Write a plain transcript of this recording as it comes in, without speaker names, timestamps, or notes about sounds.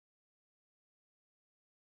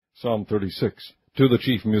Psalm 36. To the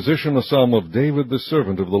chief musician, a psalm of David, the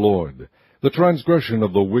servant of the Lord. The transgression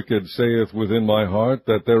of the wicked saith within my heart,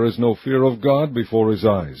 that there is no fear of God before his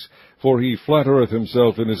eyes. For he flattereth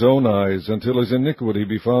himself in his own eyes, until his iniquity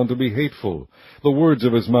be found to be hateful. The words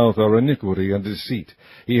of his mouth are iniquity and deceit.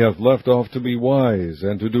 He hath left off to be wise,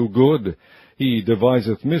 and to do good. He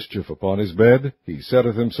deviseth mischief upon his bed. He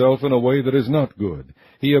setteth himself in a way that is not good.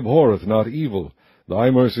 He abhorreth not evil. Thy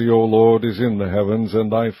mercy, O Lord, is in the heavens, and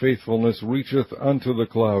thy faithfulness reacheth unto the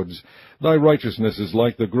clouds. Thy righteousness is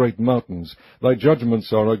like the great mountains. Thy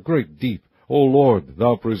judgments are a great deep. O Lord,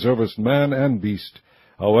 thou preservest man and beast.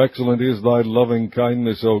 How excellent is thy loving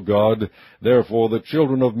kindness, O God! Therefore the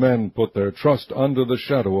children of men put their trust under the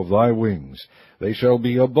shadow of thy wings. They shall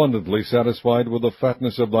be abundantly satisfied with the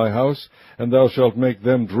fatness of thy house, and thou shalt make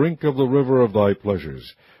them drink of the river of thy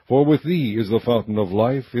pleasures. For with thee is the fountain of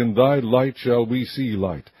life, in thy light shall we see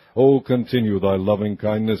light. O continue thy loving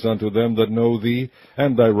kindness unto them that know thee,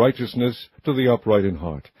 and thy righteousness to the upright in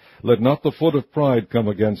heart. Let not the foot of pride come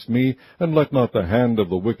against me, and let not the hand of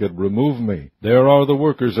the wicked remove me. There are the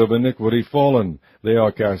workers of iniquity fallen. They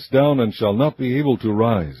are cast down, and shall not be able to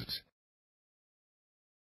rise.